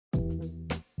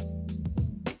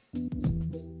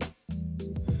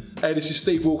Hey, this is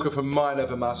Steve Walker from Mind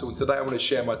Over Muscle, and today I want to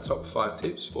share my top 5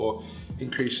 tips for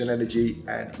increasing energy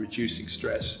and reducing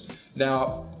stress.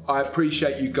 Now, I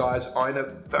appreciate you guys are in a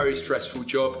very stressful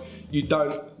job. You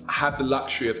don't have the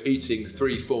luxury of eating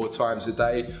 3-4 times a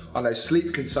day. I know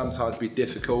sleep can sometimes be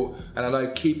difficult, and I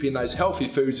know keeping those healthy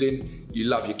foods in, you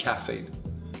love your caffeine.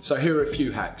 So here are a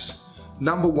few hacks.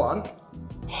 Number 1,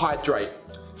 hydrate.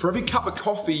 For every cup of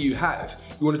coffee you have,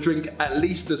 you want to drink at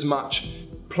least as much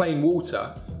plain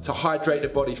water to hydrate the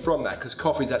body from that, because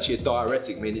coffee is actually a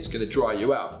diuretic, meaning it's going to dry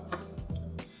you out.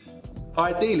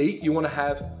 Ideally, you want to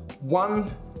have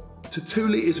 1 to 2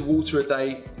 litres of water a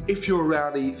day if you're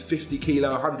around the 50 kilo,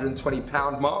 120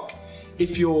 pound mark.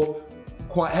 If you're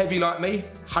quite heavy like me,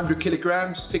 100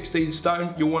 kilograms, 16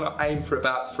 stone, you'll want to aim for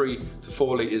about 3 to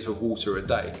 4 litres of water a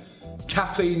day.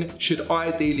 Caffeine should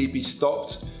ideally be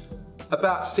stopped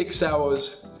about 6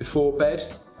 hours before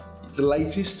bed, the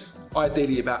latest,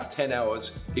 ideally about 10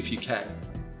 hours if you can.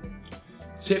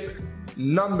 Tip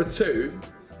number 2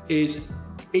 is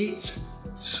eat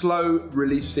slow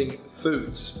releasing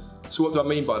foods. So what do I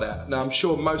mean by that? Now, I'm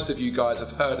sure most of you guys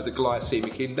have heard of the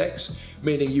glycemic index,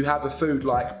 meaning you have a food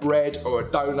like bread or a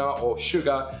donut or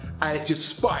sugar and it just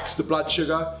spikes the blood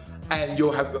sugar and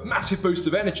you'll have a massive boost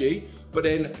of energy, but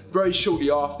then very shortly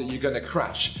after you're going to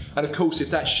crash. And of course, if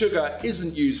that sugar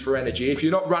isn't used for energy, if you're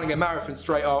not running a marathon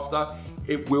straight after,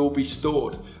 it will be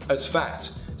stored as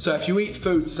fat. So if you eat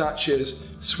foods such as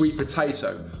sweet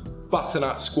potato,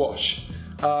 butternut squash,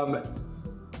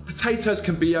 potatoes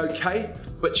can be okay,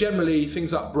 but generally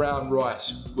things like brown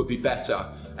rice would be better.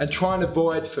 And try and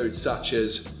avoid foods such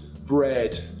as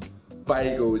bread,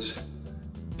 bagels,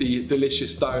 the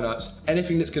delicious donuts,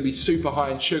 anything that's going to be super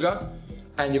high in sugar,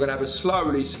 and you're going to have a slow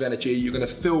release of energy. You're going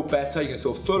to feel better, you're going to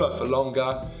feel fuller for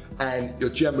longer, and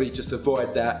you'll generally just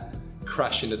avoid that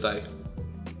crash in the day.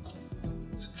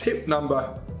 So tip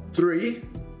number 3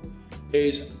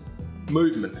 is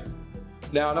movement.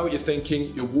 Now, I know what you're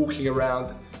thinking. You're walking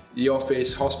around the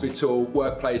office, hospital,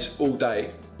 workplace all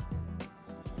day,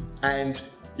 and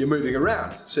you're moving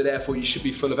around, so therefore you should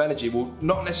be full of energy. Well,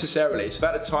 not necessarily. It's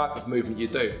about the type of movement you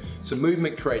do. So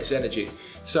movement creates energy.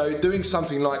 So doing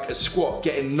something like a squat,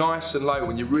 getting nice and low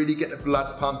when you really get the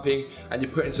blood pumping and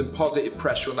you're putting some positive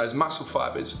pressure on those muscle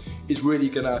fibers, is really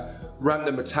gonna ramp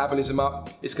the metabolism up.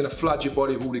 It's gonna flood your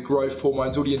body with all the growth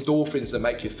hormones, all the endorphins that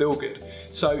make you feel good.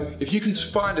 So if you can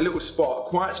find a little spot, a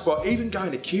quiet spot, even go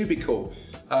in a cubicle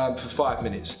for 5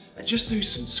 minutes and just do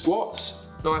some squats,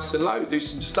 nice and low, do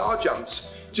some star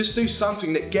jumps, just do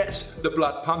something that gets the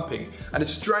blood pumping. And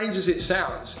as strange as it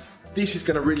sounds, this is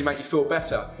gonna really make you feel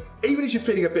better. Even if you're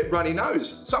feeling a bit runny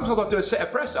nose, sometimes I do a set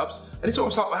of press ups and it's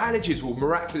almost like my allergies will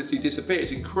miraculously disappear.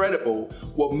 It's incredible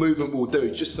what movement will do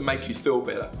just to make you feel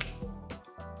better.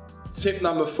 Tip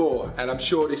number 4, and I'm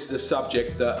sure this is a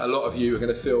subject that a lot of you are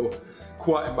gonna feel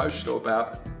quite emotional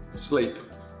about, sleep.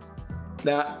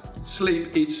 Now,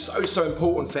 sleep is so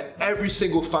important for every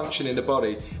single function in the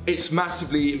body. It's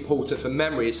massively important for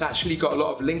memory. It's actually got a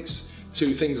lot of links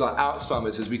to things like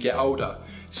Alzheimer's as we get older.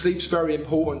 Sleep's very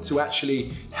important to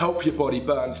actually help your body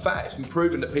burn fat. It's been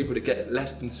proven that people that get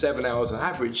less than 7 hours on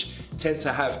average tend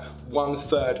to have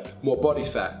 1/3 more body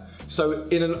fat. So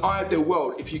in an ideal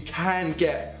world, if you can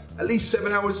get at least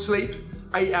 7 hours sleep,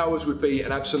 8 hours would be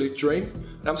an absolute dream.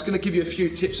 And I'm just going to give you a few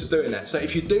tips of doing that. So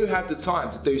if you do have the time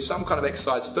to do some kind of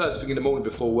exercise first thing in the morning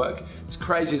before work, as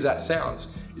crazy as that sounds,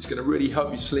 it's going to really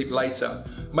help you sleep later.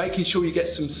 Making sure you get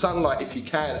some sunlight if you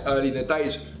can early in the day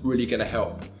is really going to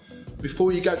help.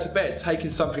 Before you go to bed, taking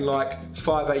something like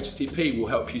 5-HTP will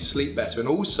help you sleep better, and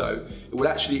also it will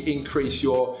actually increase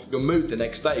your mood the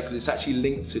next day because it's actually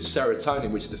linked to serotonin,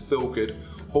 which is the feel-good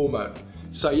hormone.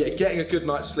 So yeah, getting a good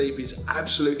night's sleep is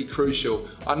absolutely crucial.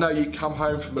 I know you come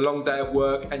home from a long day of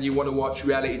work and you want to watch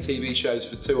reality TV shows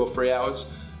for 2 or 3 hours.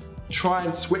 Try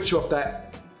and switch off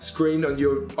that screen on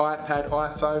your iPad,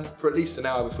 iPhone for at least an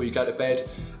hour before you go to bed,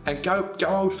 and go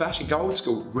old fashioned, go old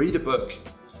school, read a book,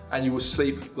 and you will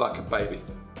sleep like a baby.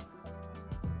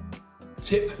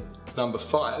 Tip number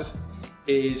 5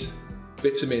 is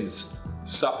vitamins,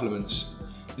 supplements.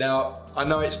 Now, I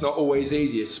know it's not always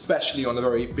easy, especially on a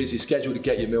very busy schedule, to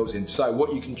get your meals in. So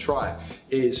what you can try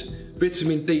is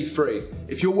vitamin D3.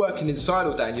 If you're working inside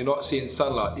all day and you're not seeing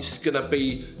sunlight, this is gonna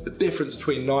be the difference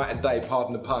between night and day,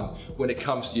 pardon the pun, when it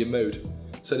comes to your mood.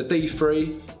 So the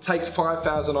D3, take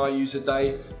 5,000 IUs a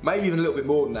day, maybe even a little bit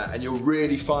more than that, and you'll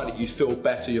really find that you feel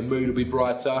better, your mood will be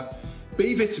brighter.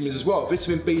 B vitamins as well.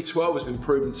 Vitamin B12 has been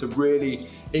proven to really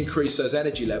increase those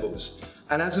energy levels.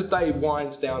 And as the day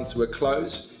winds down to a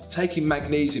close, taking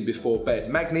magnesium before bed.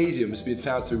 Magnesium has been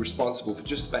found to be responsible for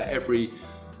just about every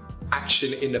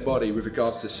action in the body with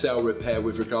regards to cell repair,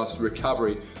 with regards to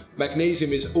recovery.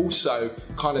 Magnesium is also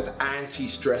kind of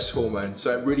anti-stress hormone,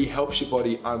 so it really helps your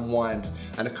body unwind.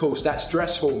 And of course, that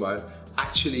stress hormone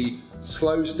actually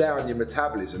slows down your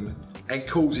metabolism and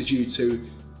causes you to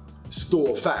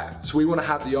store fat. So we want to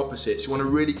have the opposite. So you want to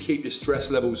really keep your stress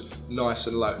levels nice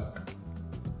and low.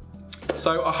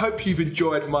 So I hope you've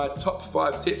enjoyed my top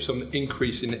 5 tips on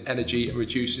increasing energy and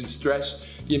reducing stress.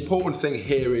 The important thing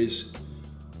here is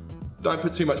don't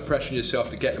put too much pressure on yourself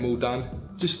to get them all done.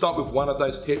 Just start with one of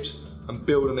those tips and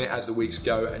build on it as the weeks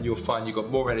go, and you'll find you've got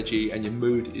more energy and your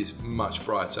mood is much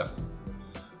brighter.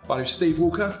 My name is Steve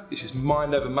Walker. This is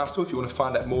Mind Over Muscle. If you want to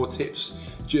find out more tips,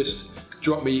 just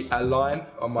drop me a line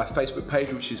on my Facebook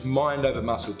page, which is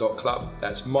mindovermuscle.club.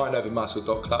 That's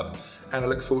mindovermuscle.club. And I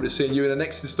look forward to seeing you in the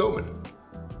next installment.